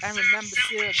remember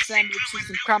syrup sandwiches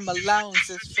and crime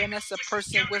allowances. Finesse a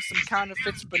person with some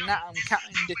counterfeits, but now I'm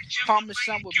counting the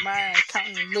Parmesan with my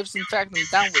accountant lives. In fact, I'm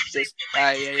down with this.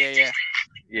 Yeah.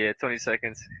 Yeah, 20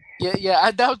 seconds.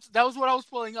 Yeah. That was what I was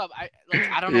pulling up. I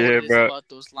don't know what Yeah, it is bro. about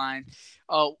those lines.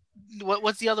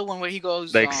 What's the other one where he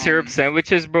goes? Like syrup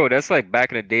sandwiches, bro. That's like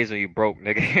back in the days when you broke,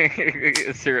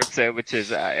 nigga. Syrup sandwiches.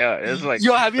 Yeah, it's like,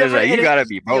 Yo, have you ever you ate gotta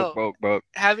be Yo, broke.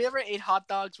 have you ever ate hot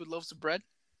dogs with loaves of bread?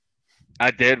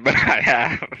 I did, but I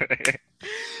have.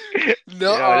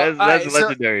 No. Yo, All that's right. So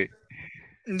legendary.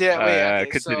 yeah. Wait. Okay.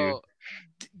 Continue. So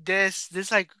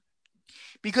this like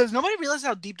because nobody realized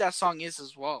how deep that song is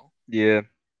as well. Yeah.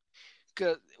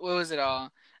 Cause what was it? I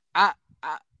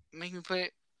make me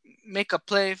make a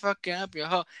play, fucking up your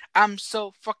hoe. I'm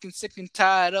so fucking sick and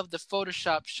tired of the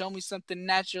Photoshop. Show me something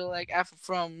natural like Afro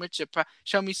from Richard Pryor.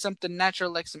 Show me something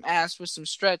natural like some ass with some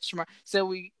stretch mark. Say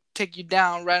we take you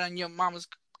down right on your mama's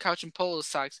couch in polo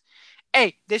socks.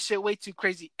 Hey, this shit way too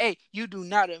crazy. Hey, you do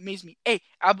not amaze me. Hey,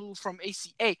 I blew from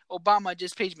ACA. Obama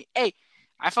just paged me. Hey,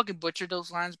 I fucking butchered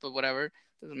those lines, but whatever.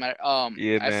 Doesn't matter.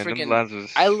 Yeah, I man. Them freaking lines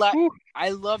was. Whew. I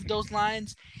love those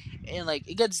lines, and like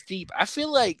it gets deep. I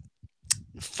feel like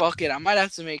fuck it. I might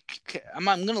have to make. I'm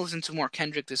gonna listen to more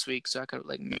Kendrick this week, so I could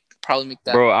like probably make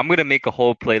that. Bro, I'm gonna make a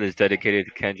whole playlist dedicated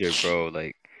to Kendrick, bro.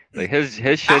 Like his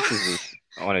shits is just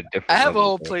on a I different have a level,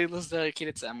 whole bro. playlist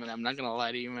dedicated to Eminem. I'm not gonna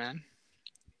lie to you, man.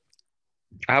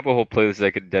 I have a whole playlist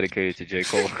dedicated to J.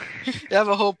 Cole. I have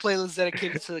a whole playlist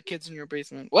dedicated to the kids in your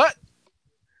basement. What?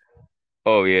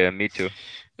 Oh yeah, me too.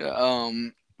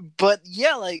 But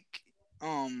yeah, like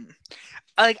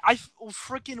I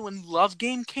freaking when Love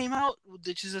Game came out,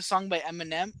 which is a song by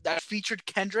Eminem that featured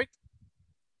Kendrick.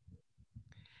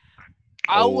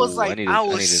 I was Oh, like, I I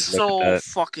was need to look at so that.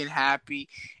 fucking happy,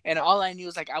 and all I knew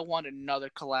was like, I want another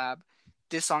collab.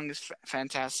 This song is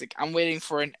fantastic. I'm waiting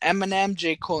for an Eminem,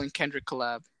 J. Cole, and Kendrick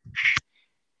collab.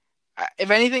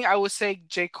 If anything, I would say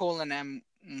J. Cole and M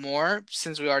more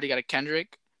since we already got a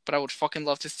Kendrick. But I would fucking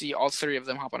love to see all three of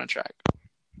them hop on a track.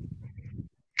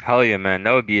 Hell yeah, man.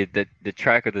 That would be the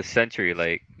track of the century.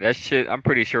 Like that shit, I'm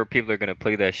pretty sure people are gonna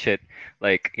play that shit.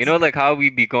 Like, like how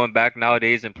we be going back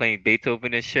nowadays and playing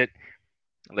Beethoven and shit.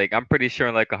 Like I'm pretty sure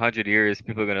in like 100 years,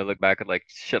 people are gonna look back at like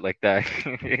shit like that.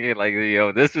 Like,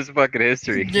 yo, this is fucking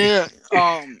history. Yeah.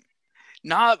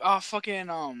 Not fucking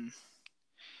But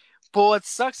what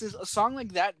sucks is a song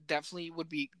like that definitely would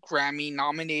be Grammy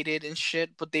nominated and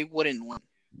shit, but they wouldn't win.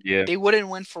 Yeah. They wouldn't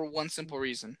win for one simple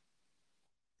reason.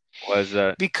 Why is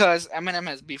that? Because Eminem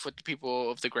has beef with the people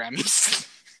of the Grammys.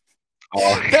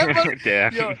 Oh,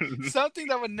 damn. Yo, something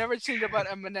that would never change about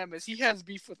Eminem is he has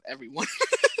beef with everyone.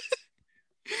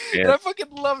 Yeah. And I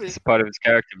fucking love it. It's part of his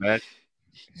character, man.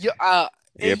 Yeah,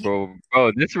 Yeah, bro.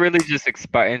 Bro, this really just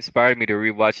inspired me to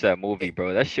rewatch that movie,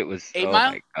 bro. That shit was, oh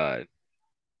my god.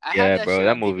 Yeah, bro,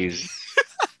 that movie's.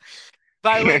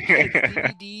 By the way, kids,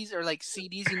 DVDs or like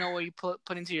CDs, where you put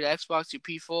into your Xbox, your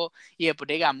P4. Yeah, but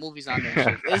they got movies on there.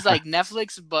 Shit. It's like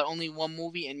Netflix, but only one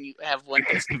movie, and you have one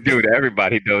disc. Dude,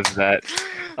 everybody knows that,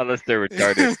 unless they're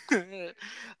retarded.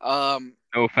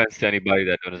 No offense to anybody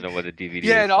that doesn't know what a DVD is.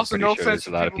 Yeah, and also no offense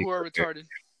to people who are retarded.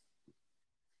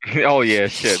 Oh yeah,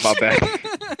 shit, my bad.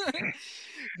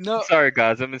 No, sorry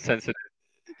guys, I'm insensitive.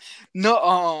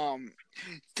 No,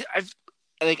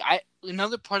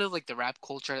 another part of like the rap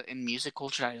culture and music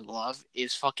culture I love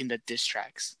is fucking the diss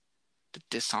tracks, the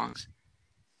diss songs.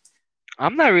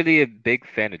 I'm not really a big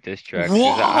fan of diss tracks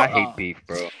because I hate beef,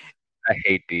 bro. I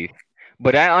hate beef,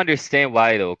 but I understand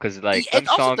why though, because like some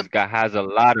songs has a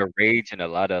lot of rage and a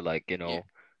lot of like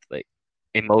like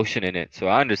emotion in it. So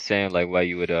I understand like why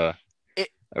you would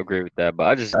agree with that, but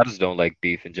I just don't like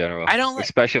beef in general. I don't like,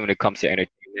 especially when it comes to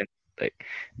entertainment. Like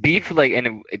beef,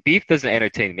 beef doesn't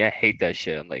entertain me. I hate that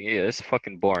shit. I'm like, yeah, it's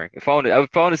fucking boring. If I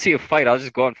want to see a fight, I'll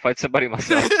just go out and fight somebody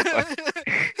myself.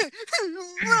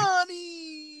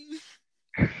 Ronnie.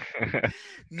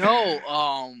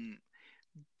 No,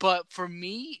 but for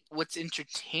me, what's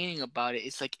entertaining about it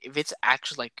is like if it's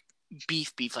actually like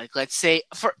beef, like let's say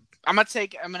I'm gonna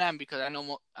take Eminem because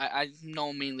I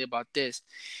know mainly about this,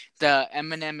 the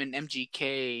Eminem and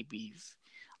MGK beef.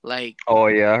 Like, oh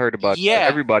yeah, I heard about that.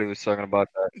 Everybody was talking about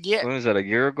that. Yeah. When was that? A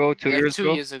year ago? 2 years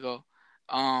ago? 2 years ago.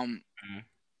 And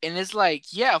it's like,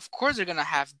 yeah, of course they're gonna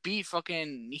have beef.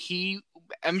 Fucking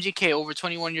MGK over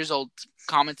 21 years old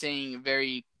commenting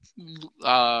very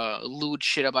lewd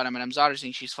shit about Eminem's daughter,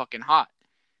 saying she's fucking hot,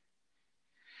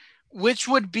 which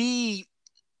would be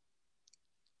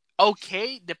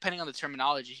okay depending on the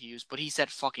terminology he used. But he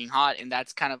said fucking hot, and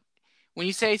that's kind of when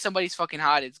you say somebody's fucking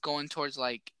hot, it's going towards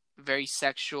like very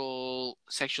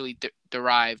sexually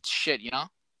derived shit, you know?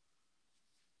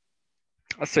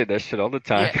 I say that shit all the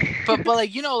time. Yeah, but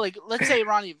like, you know, like, let's say,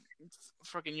 Ronnie,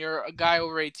 freaking, you're a guy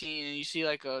over 18 and you see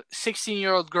like a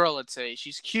 16-year-old girl, let's say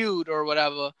she's cute or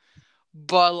whatever,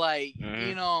 but like,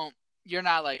 you know, you're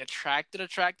not like attracted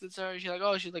to her. She's like,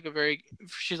 oh, she's like a very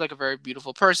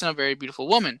beautiful person, a very beautiful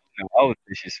woman. No, I would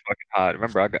say she's fucking hot.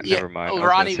 Remember, never mind. Oh,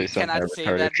 Ronnie, we cannot say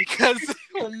that because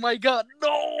oh my god,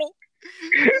 no.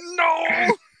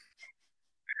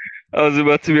 I was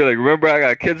about to be like, remember, I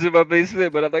got kids in my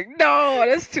basement, but I'm like, no,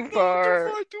 that's too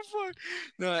far. Too far.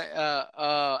 No,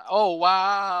 oh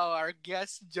wow, our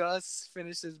guest just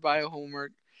finished his bio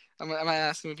homework. I'm gonna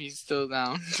ask him if he's still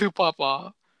down to pop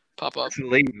up. It's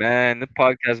late, man. The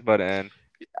podcast about to end.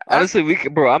 Honestly,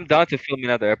 I'm down to film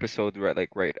another episode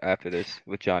right after this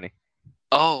with Johnny.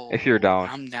 Oh, if you're down,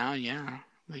 I'm down. Yeah,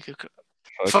 we could.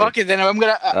 Fuck it, then I'm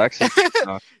gonna. Actually,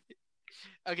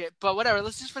 okay, but whatever.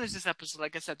 Let's just finish this episode.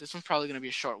 Like I said, this one's probably gonna be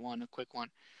a short one, a quick one.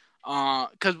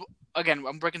 Because again,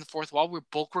 I'm breaking the fourth wall. We're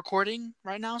bulk recording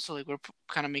right now, so like we're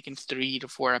kind of making 3 to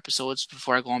 4 episodes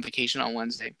before I go on vacation on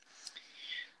Wednesday.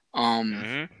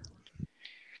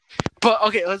 But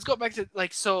okay, let's go back to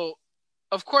like so.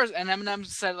 Of course, and Eminem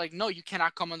said like, no, you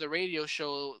cannot come on the radio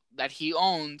show that he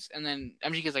owns, and then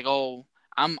MGK's like, oh,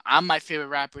 I'm my favorite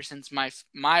rapper since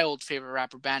my old favorite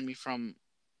rapper banned me from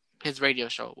his radio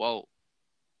show. Well,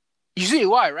 you see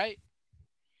why, right?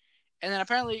 And then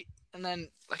apparently,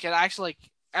 like it actually like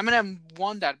Eminem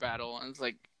won that battle, and it's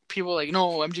like people like,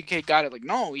 no, MGK got it. Like,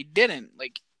 no, he didn't.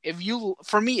 Like, if you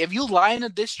lie in a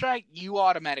diss track, you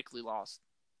automatically lost.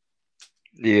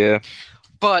 Yeah.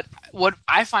 But what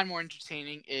I find more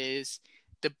entertaining is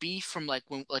the beef from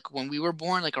when we were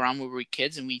born, like around when we were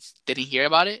kids, and we didn't hear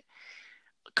about it,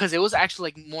 because it was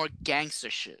actually like more gangster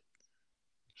shit.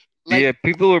 Like, yeah,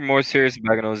 people were more serious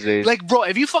back in those days. Like, bro,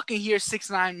 if you fucking hear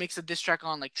 6ix9ine mix a diss track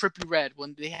on like Trippie Redd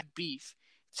when they had beef,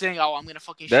 saying, "Oh, I'm gonna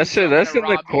fucking shoot you, that's some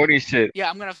like corny shit." Yeah,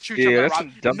 I'm gonna shoot you. That's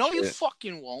some dumb shit. You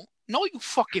fucking won't. No, you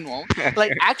fucking won't.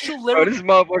 Like, actual literal. Bro, this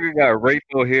motherfucker got raped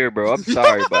here, bro. I'm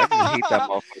sorry, but I just hate that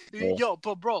motherfucker. Yo,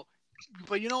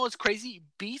 but you know what's crazy?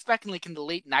 Beef back in the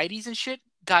late 90s and shit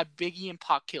got Biggie and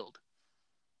Pac killed.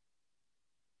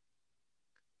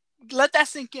 Let that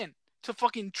sink in. To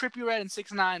fucking Trippie Redd and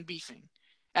 6ix9ine beefing.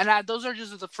 And those are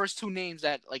just the first 2 names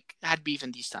that like had beef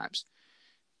in these times.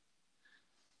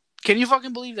 Can you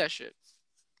fucking believe that shit?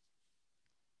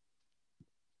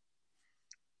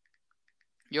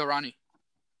 Yo, Ronnie.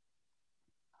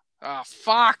 Oh,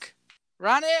 fuck.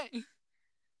 Ronnie!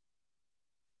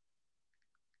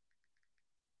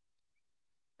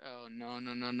 Oh,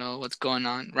 no. What's going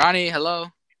on? Ronnie, hello?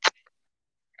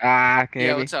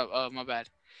 Yeah, what's up? Oh, my bad.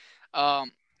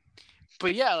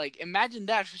 But yeah, like, imagine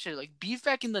that for shit. Like, beef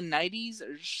back in the 90s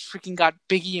freaking got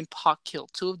Biggie and Pac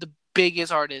killed. 2 of the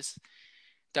biggest artists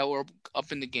that were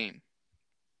up in the game.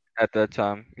 At that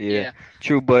time, yeah.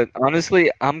 True, but honestly,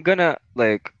 I'm gonna,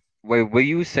 like, what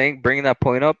you were saying, bringing that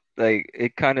point up, like,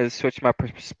 it kind of switched my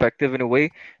perspective in a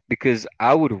way, because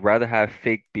I would rather have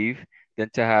fake beef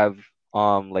than to have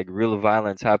like real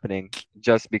violence happening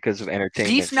just because of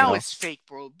entertainment. Beef now is fake,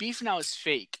 bro. Beef now is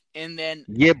fake, and then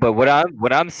yeah, but what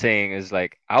I'm saying is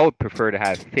like I would prefer to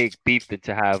have fake beef than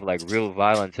to have like real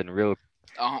violence and real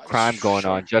crime going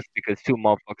on just because 2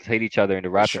 motherfuckers hate each other in the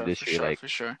rap industry. For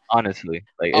sure. Honestly,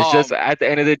 like it's just at the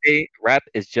end of the day, rap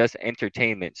is just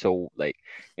entertainment. So like,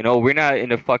 you know, we're not in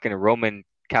the fucking Roman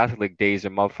Catholic days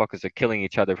where motherfuckers are killing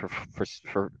each other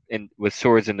with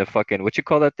swords in the fucking what you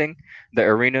call that thing, the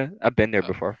arena. I've been there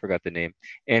before. I forgot the name.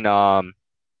 And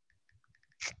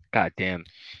goddamn.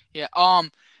 Yeah.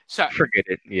 Sorry. Forget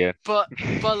it. Yeah. But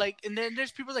like, and then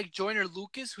there's people like Joyner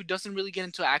Lucas who doesn't really get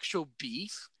into actual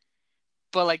beef,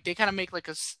 but like they kind of make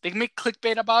they make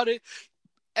clickbait about it,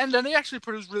 and then they actually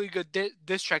produce really good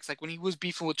diss tracks. Like when he was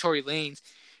beefing with Tory Lanez,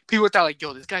 people thought like,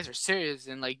 yo, these guys are serious,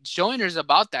 and like Joyner's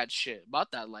about that shit,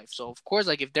 about that life. So of course,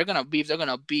 like if they're gonna beef, they're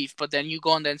gonna beef. But then you go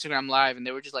on the Instagram Live, and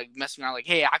they were just like messing around, like,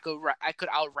 hey, I could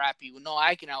out rap you. No,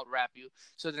 I can out rap you.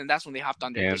 So then that's when they hopped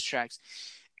on their diss tracks.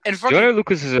 And Joyner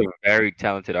Lucas is a very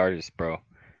talented artist, bro.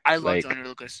 I love Joyner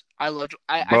Lucas. I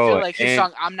feel like his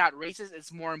song "I'm Not Racist"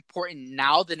 is more important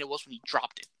now than it was when he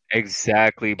dropped it.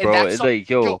 Exactly, bro. It's like,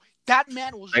 yo, that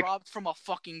man was robbed from a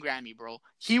fucking Grammy, bro.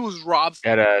 He was robbed.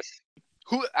 That ass.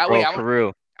 Who? For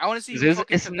real. I want to see.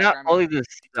 It's not only the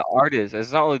artist.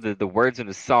 It's not only the words in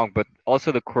the song, but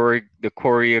also the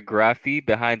choreography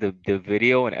behind the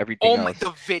video and everything else.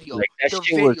 The video. Like that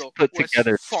shit was put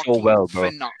together so well,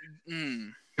 bro.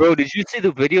 Bro, did you see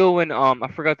the video when I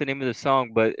forgot the name of the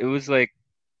song, but it was like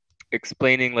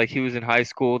explaining like he was in high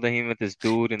school, then he met this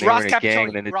dude, and they were in a gang,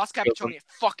 and then they Ross killed him. Capiccioni, I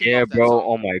fucking Yeah, love that bro. song.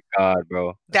 Oh my god,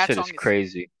 bro. That That shit is song is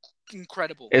crazy.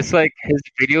 incredible. It's like his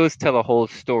videos tell a whole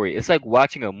story. It's like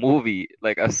watching a movie,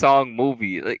 like a song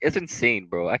movie. Like it's insane,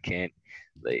 bro. I can't.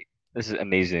 Like this is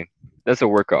amazing. That's a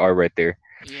work of art right there.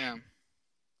 Yeah,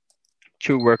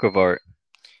 True work of art.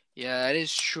 yeah, that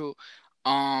is true.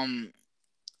 Oh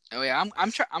yeah,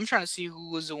 I'm trying to see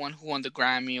who was the one who won the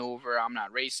Grammy over I'm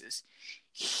Not Racist.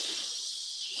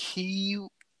 He,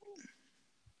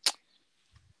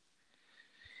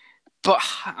 but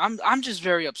I'm just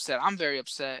very upset. I'm very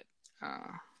upset.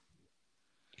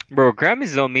 Bro,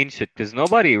 Grammys don't mean shit because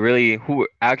nobody really who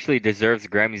actually deserves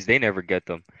Grammys, they never get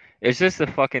them. It's just a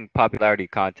fucking popularity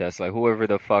contest. Like whoever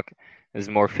the fuck is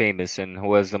more famous and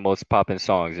who has the most poppin'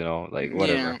 songs, you know, like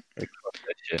whatever. Yeah, Like fuck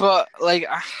that shit. but like,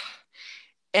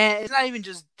 and it's not even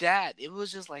just that. It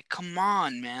was just like, come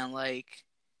on, man, like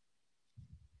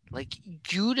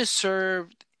you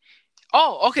deserved.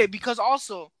 Oh, okay, because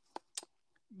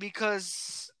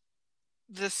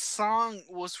the song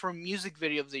was for music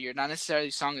video of the year, not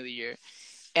necessarily song of the year,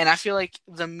 and I feel like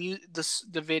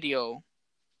the video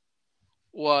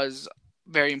was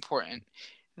very important.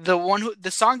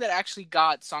 The song that actually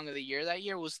got song of the year that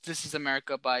year was "This Is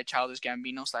America" by Childish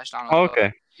Gambino / Donald Oh, Glover.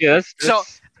 okay. Yeah, that's So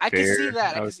I can fair, see that. I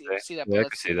I can would say. see that. Yeah, But I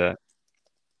can see that.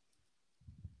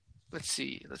 let's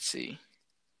see.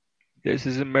 This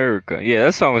is America. Yeah,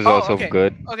 that song was Oh, also okay,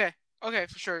 good. okay,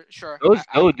 for sure. Those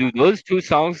no, dude, those two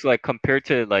songs like compared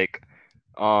to like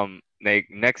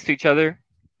next to each other,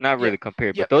 not Yeah, really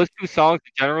compared, yeah, but those two songs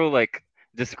in general like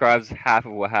describes half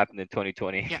of what happened in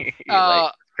 2020. yeah.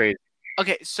 Like it's crazy.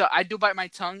 Okay, so I do bite my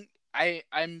tongue.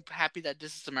 I'm happy that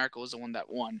This Is America was the one that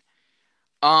won.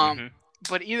 Hmm.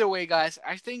 But either way, guys,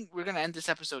 I think we're gonna end this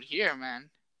episode here, man.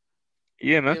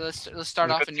 Yeah, man. Okay, let's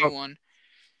start off a new one.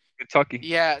 Good talkie.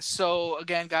 Yeah. So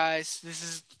again, guys, this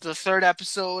is the third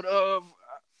episode of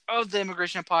the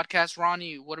Immigration Podcast.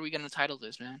 Ronnie, what are we gonna title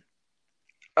this, man?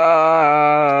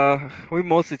 We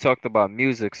mostly talked about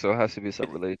music, so it has to be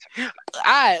something related to music.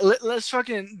 Alright, let's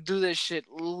fucking do this shit.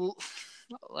 Oh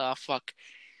fuck.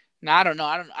 No, I don't know.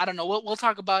 I don't know. We'll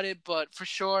talk about it, but for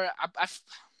sure,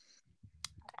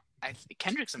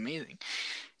 Kendrick's amazing.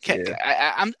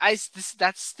 Yeah.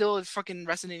 That's still fucking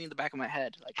resonating in the back of my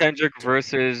head. Like Kendrick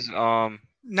versus no,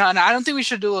 I don't think we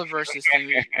should do a versus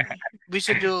thing. We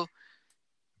should do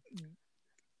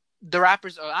the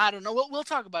rappers. I don't know. We'll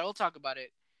talk about it. We'll talk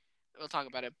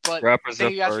about it. But rappers thank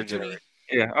up you guys for or tuning.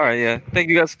 yeah. All right. Yeah. Thank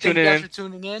you guys for Thank you tuning guys in. for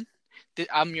tuning in.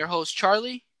 I'm your host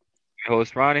Charlie. Your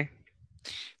host Ronnie.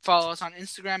 Follow us on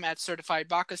Instagram at Certified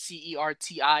Baka,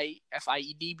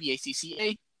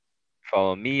 CertifiedBacca.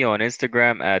 Follow me on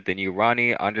Instagram at the new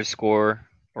Ronnie _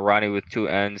 Ronnie with 2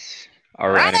 N's,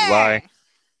 RNNY. Ronnie!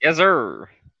 Yes, sir.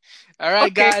 All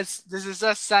right, Okay. guys. This is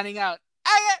us signing out.